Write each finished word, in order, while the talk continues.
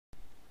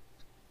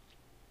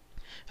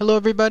Hello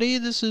everybody,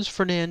 this is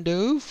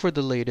Fernando for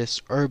the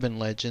latest Urban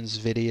Legends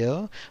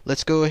video.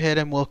 Let's go ahead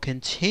and we'll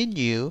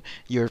continue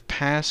your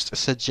past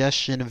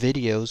suggestion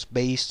videos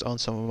based on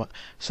some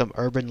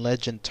urban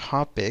legend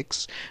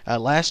topics.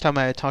 Last time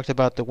I talked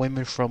about the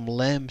Women from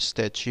Lem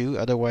statue,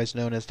 otherwise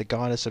known as the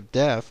Goddess of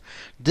Death.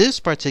 This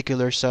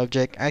particular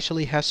subject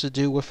actually has to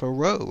do with a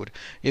road.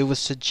 It was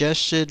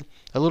suggested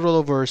a little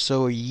over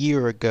a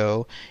year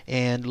ago,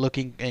 and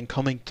looking and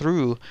coming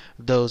through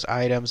those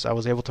items, I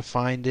was able to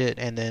find it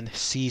and then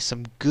see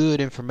some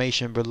good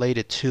information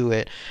related to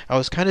it. I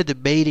was kind of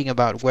debating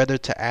about whether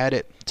to add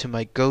it to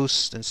my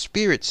Ghosts and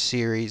Spirits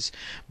series,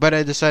 but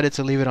I decided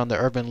to leave it on the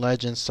urban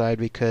legends side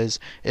because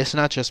it's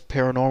not just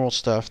paranormal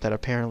stuff that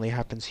apparently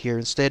happens here.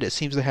 Instead, it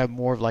seems to have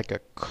more of like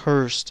a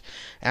cursed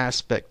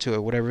aspect to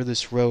it, whatever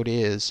this road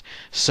is.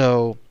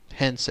 So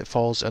hence it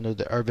falls under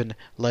the urban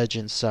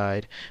legend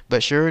side.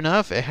 But sure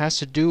enough, it has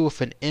to do with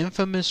an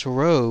infamous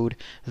road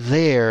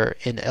there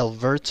in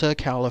Elverta,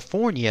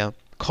 California,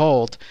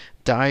 called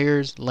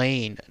Dyer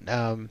Lane.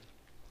 And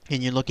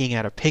you're looking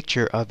at a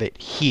picture of it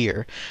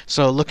here.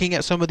 So looking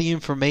at some of the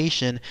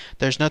information,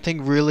 there's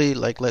nothing really,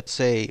 like, let's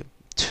say,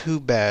 too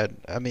bad.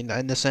 I mean,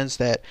 in the sense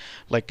that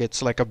like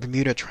it's like a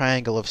Bermuda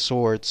Triangle of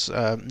sorts.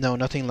 No,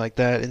 nothing like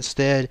that.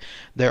 Instead,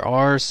 there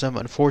are some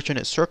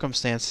unfortunate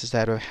circumstances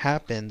that have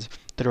happened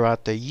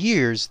throughout the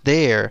years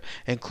there,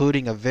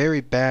 including a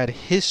very bad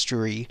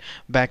history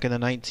back in the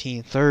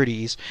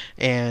 1930s.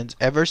 And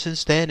ever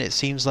since then, it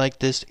seems like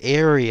this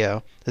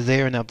area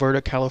there in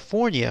Elverta,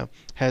 California,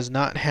 has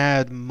not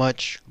had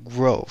much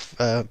growth.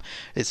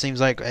 It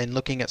seems like, and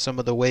looking at some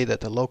of the way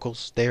that the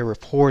locals there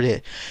report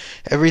it,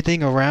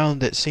 everything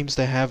around it seems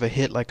to have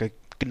hit like a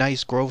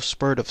nice growth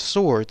spurt of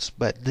sorts,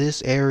 but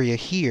this area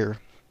here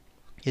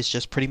it's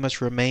just pretty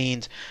much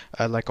remained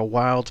like a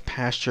wild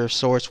pasture of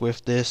sorts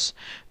with this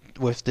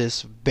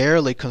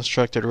barely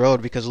constructed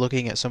road, because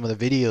looking at some of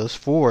the videos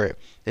for it,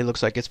 it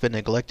looks like it's been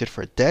neglected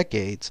for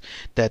decades,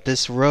 that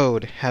this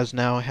road has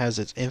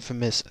its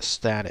infamous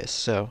status.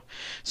 So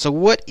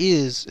what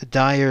is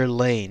Dyer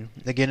Lane?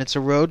 Again, it's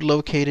a road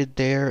located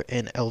there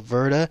in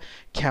Elverta,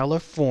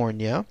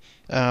 California.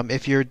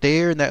 If you're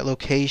there in that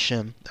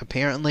location,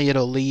 apparently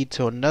it'll lead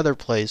to another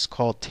place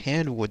called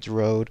Tanwoods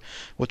Road,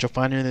 which will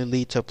finally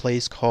lead to a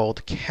place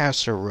called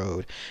Casser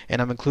Road.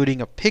 And I'm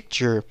including a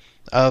picture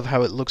of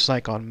how it looks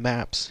like on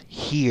maps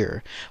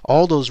here.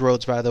 All those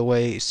roads, by the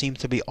way, seem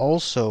to be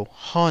also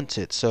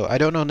haunted. So I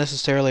don't know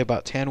necessarily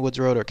about Tanwoods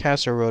Road or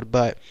Casser Road,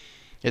 but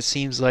it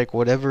seems like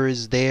whatever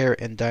is there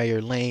in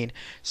Dyer Lane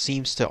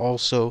seems to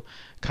also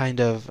kind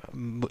of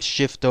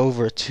shift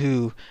over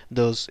to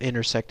those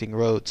intersecting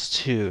roads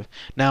too.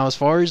 Now, as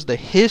far as the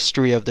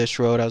history of this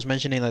road, I was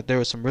mentioning that there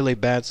was some really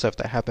bad stuff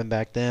that happened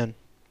back then.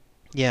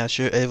 Yeah,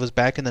 sure. It was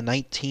back in the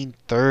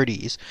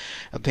 1930s.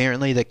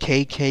 Apparently, the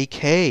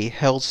KKK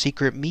held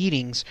secret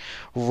meetings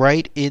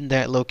right in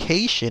that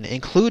location,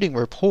 including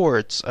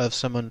reports of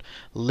someone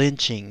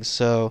lynching.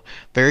 So,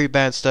 very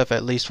bad stuff,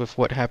 at least with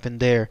what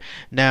happened there.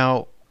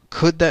 Now,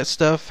 could that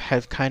stuff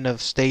have kind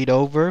of stayed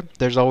over?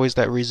 There's always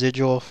that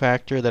residual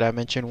factor that I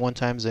mentioned one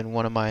time in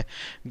one of my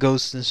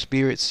Ghosts and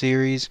Spirits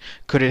series.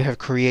 Could it have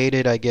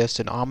created, I guess,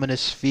 an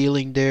ominous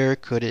feeling there?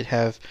 Could it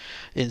have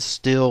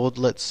instilled,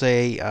 let's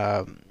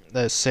say,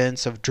 the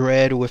sense of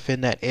dread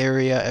within that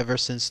area ever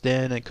since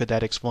then? And could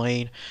that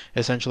explain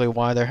essentially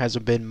why there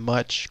hasn't been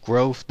much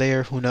growth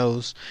there? Who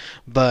knows?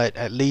 But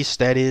at least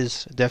that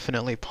is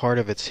definitely part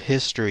of its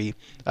history.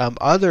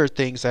 Other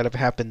things that have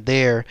happened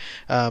there,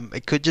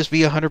 it could just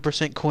be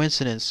 100%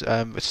 coincidence.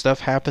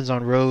 Stuff happens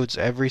on roads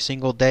every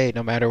single day,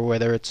 no matter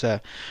whether it's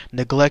a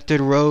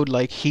neglected road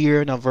like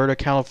here in Elverta,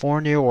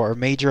 California, or a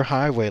major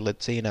highway,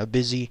 let's say in a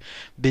busy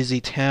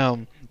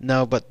town.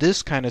 No, but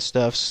this kind of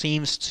stuff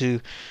seems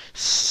to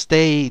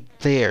stay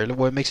there.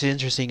 What makes it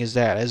interesting is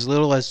that as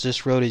little as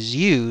this road is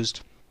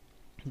used,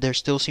 there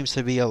still seems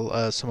to be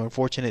some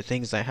unfortunate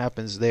things that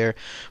happens there.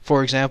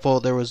 For example,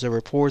 there was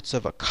reports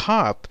of a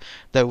cop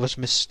that was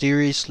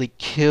mysteriously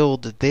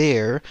killed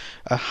there.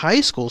 A high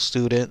school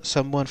student,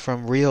 someone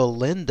from Rio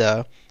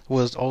Linda,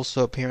 was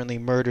also apparently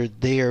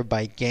murdered there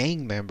by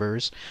gang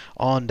members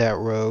on that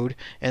road.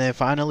 And then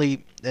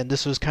finally, and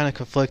this was kind of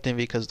conflicting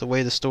because the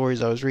way the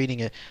stories I was reading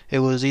it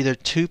was either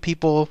two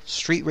people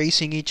street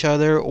racing each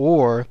other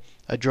or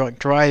a drunk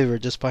driver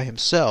just by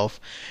himself.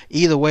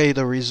 Either way,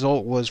 the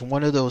result was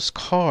one of those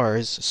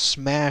cars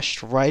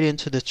smashed right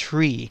into the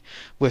tree,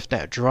 with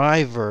that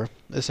driver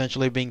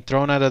essentially being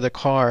thrown out of the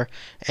car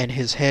and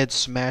his head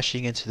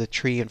smashing into the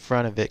tree in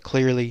front of it.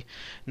 Clearly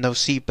no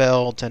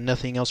seatbelt and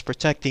nothing else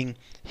protecting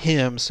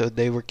him, so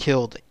they were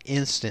killed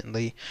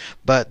instantly.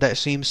 But that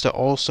seems to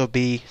also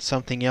be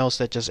something else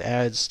that just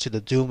adds to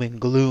the doom and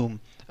gloom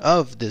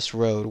of this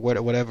road,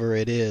 whatever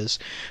it is.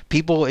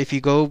 People, if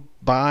you go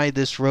by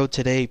this road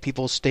today,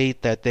 people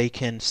state that they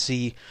can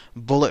see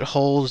bullet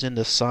holes in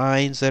the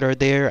signs that are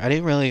there. I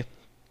didn't really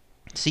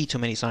see too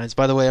many signs.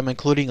 By the way, I'm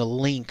including a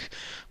link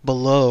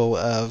below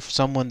of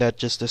someone that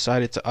just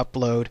decided to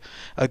upload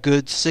a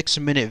good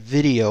 6-minute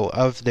video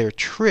of their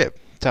trip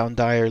down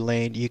Dyer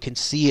Lane. You can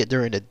see it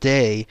during the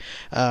day,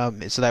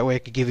 so that way I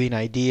could give you an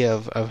idea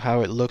of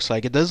how it looks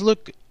like. It does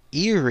look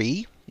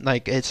eerie.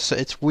 Like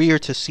it's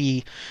weird to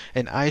see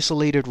an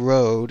isolated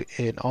road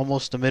in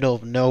almost the middle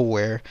of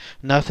nowhere,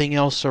 nothing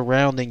else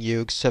surrounding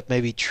you except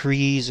maybe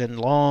trees and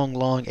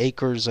long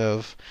acres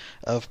of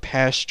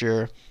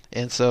pasture.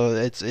 And so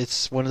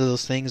it's one of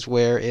those things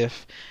where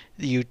if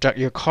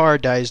your car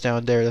dies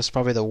down there, that's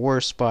probably the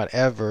worst spot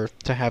ever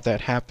to have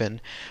that happen.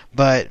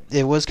 But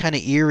it was kind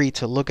of eerie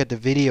to look at the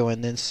video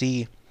and then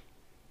see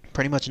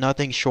pretty much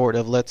nothing short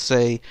of, let's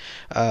say,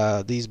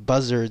 these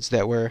buzzards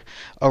that were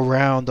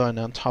around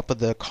on top of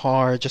the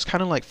car, just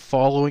kind of like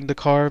following the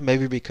car.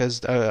 Maybe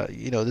because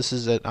this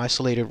is an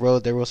isolated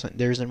road, there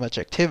isn't much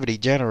activity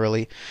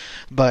generally,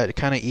 but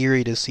kind of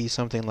eerie to see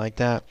something like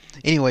that.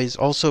 Anyways,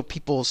 also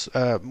people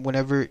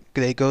whenever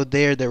they go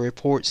there, they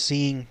report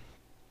seeing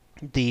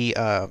the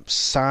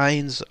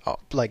signs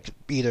like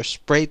either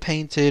spray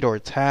painted or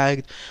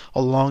tagged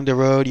along the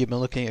road. You've been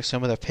looking at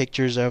some of the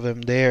pictures of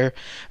them there.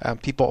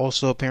 People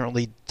also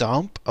apparently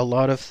dump a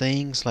lot of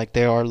things, like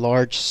there are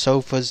large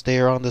sofas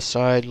there on the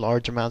side,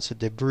 large amounts of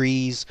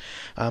debris.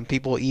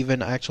 People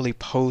even actually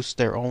post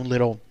their own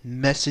little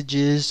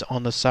messages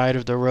on the side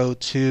of the road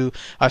too.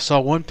 I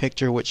saw one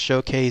picture which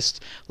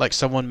showcased like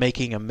someone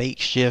making a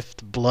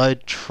makeshift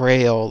blood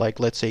trail, like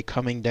let's say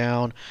coming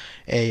down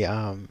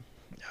a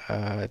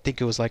I think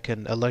it was like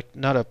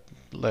not a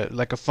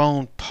like a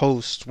phone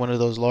post, one of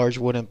those large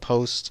wooden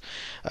posts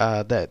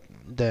that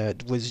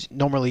was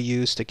normally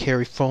used to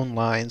carry phone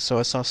lines. So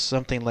I saw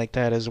something like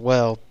that as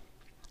well.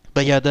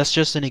 But yeah, that's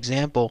just an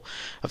example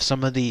of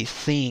some of the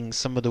things,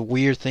 some of the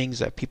weird things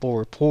that people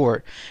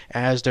report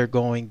as they're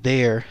going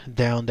there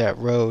down that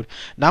road.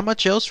 Not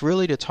much else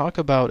really to talk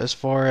about as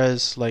far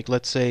as, like,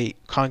 let's say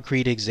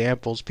concrete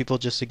examples. People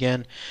just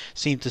again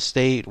seem to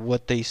state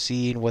what they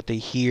see and what they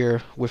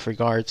hear with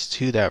regards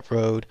to that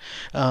road.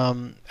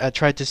 I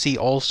tried to see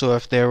also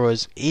if there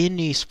was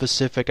any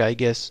specific, I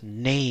guess,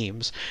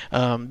 names,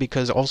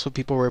 because also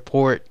people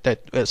report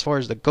that as far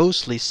as the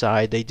ghostly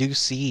side, they do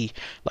see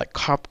like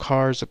cop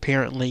cars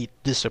apparently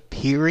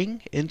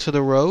disappearing into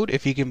the road,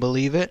 if you can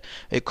believe it.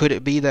 Could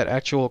it be that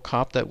actual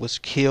cop that was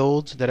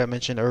killed that I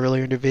mentioned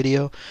earlier in the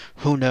video?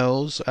 Who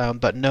knows?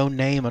 But no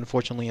name,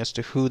 unfortunately, as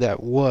to who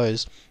that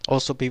was.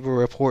 Also, people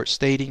report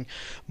stating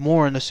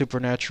more on the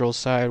supernatural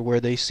side where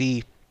they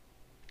see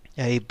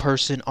a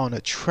person on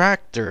a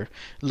tractor.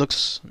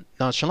 Looks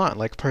nonchalant,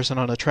 like a person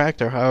on a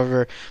tractor.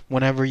 However,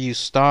 whenever you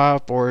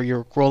stop or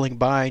you're rolling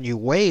by and you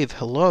wave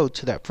hello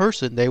to that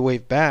person, they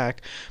wave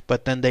back,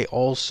 but then they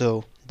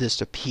also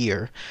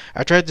disappear.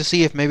 I tried to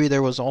see if maybe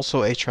there was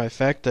also a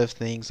trifecta of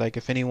things, like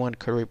if anyone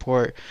could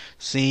report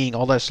seeing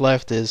all that's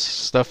left is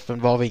stuff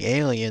involving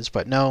aliens,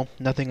 but no,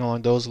 nothing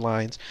along those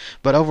lines.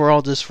 But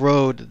overall, this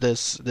road,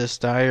 this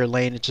Dyer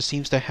Lane, it just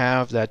seems to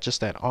have that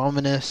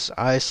ominous,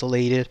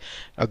 isolated,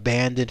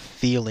 abandoned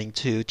feeling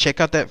too.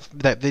 Check out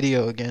that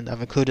video again.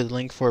 I've included the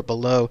link for it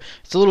below.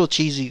 It's a little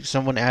cheesy.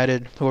 Someone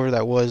added, whoever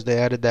that was, they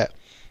added that,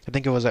 I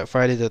think it was that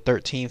Friday the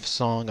 13th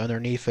song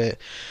underneath it.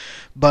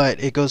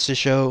 But it goes to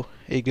show,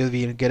 it gives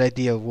you a good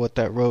idea of what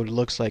that road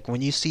looks like.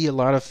 When you see a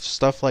lot of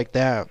stuff like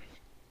that,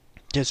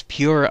 just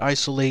pure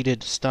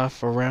isolated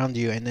stuff around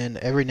you, and then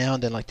every now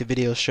and then, like the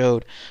video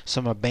showed,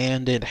 some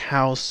abandoned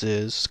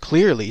houses,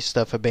 clearly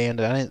stuff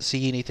abandoned. I didn't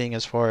see anything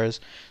as far as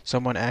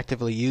someone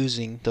actively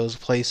using those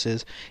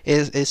places.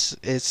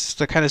 It's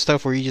the kind of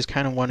stuff where you just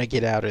kind of want to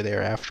get out of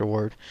there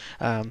afterward.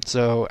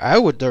 So I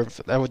would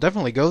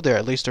definitely go there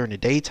at least during the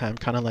daytime,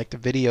 kind of like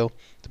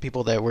the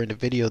people that were in the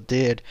video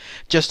did,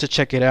 just to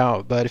check it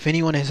out. But if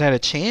anyone has had a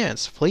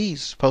chance,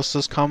 please post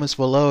those comments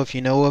below. If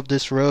you know of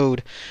this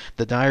road,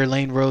 the Dyer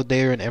Lane Road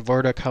there in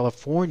Elverta,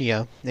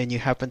 California, and you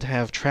happen to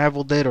have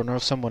traveled it or know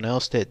someone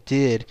else that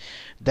did,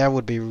 that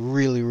would be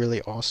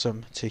really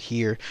awesome to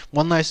hear.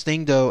 One last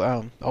thing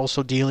though,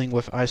 also dealing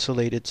with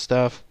isolated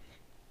stuff.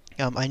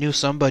 I knew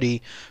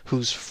somebody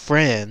whose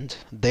friend,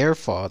 their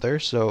father,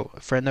 so a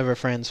friend of a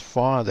friend's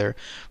father,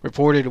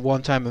 reported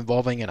one time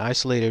involving an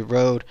isolated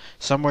road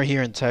somewhere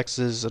here in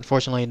Texas.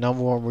 Unfortunately, no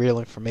more real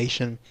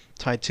information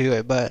tied to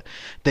it, but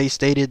they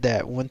stated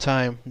that one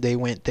time they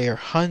went there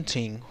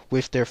hunting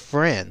with their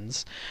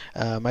friends.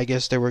 I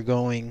guess they were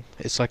going,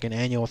 it's like an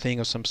annual thing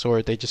of some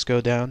sort. They just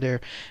go down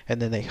there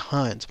and then they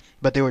hunt.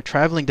 But they were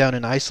traveling down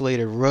an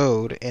isolated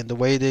road, and the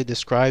way they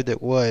described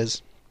it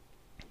was,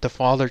 the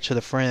father to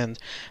the friend,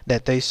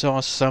 that they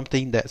saw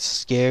something that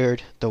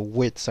scared the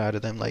wits out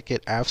of them. Like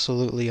it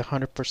absolutely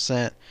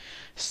 100%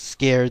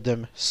 scared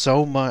them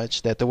so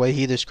much that the way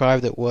he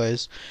described it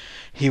was,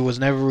 he was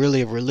never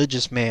really a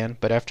religious man,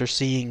 but after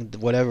seeing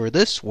whatever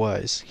this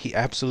was, he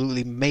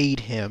absolutely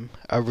made him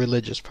a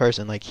religious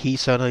person. Like he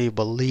suddenly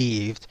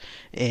believed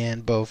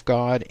in both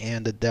God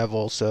and the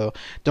devil. So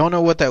don't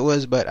know what that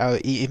was, but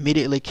it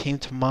immediately came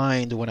to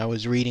mind when I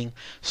was reading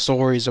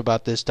stories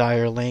about this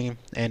Dyer Lane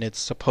and its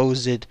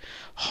supposed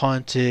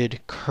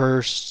haunted,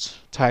 cursed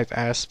type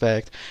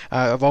aspect.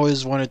 I've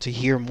always wanted to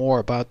hear more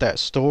about that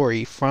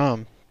story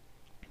from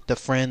the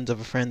friend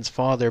of a friend's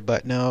father,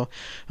 but no,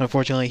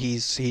 unfortunately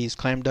he's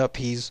climbed up.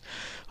 He's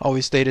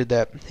always stated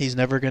that he's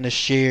never going to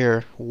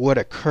share what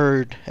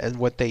occurred and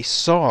what they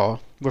saw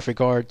with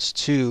regards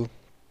to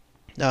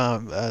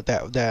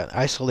that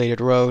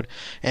isolated road,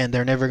 and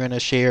they're never going to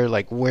share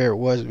like where it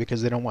was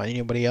because they don't want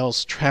anybody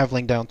else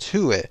traveling down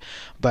to it.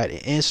 But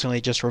it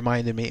instantly just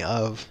reminded me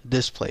of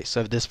this place,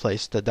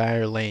 the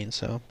Dyer Lane.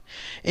 So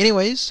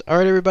anyways, all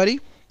right everybody,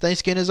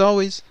 thanks again as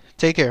always,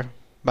 take care.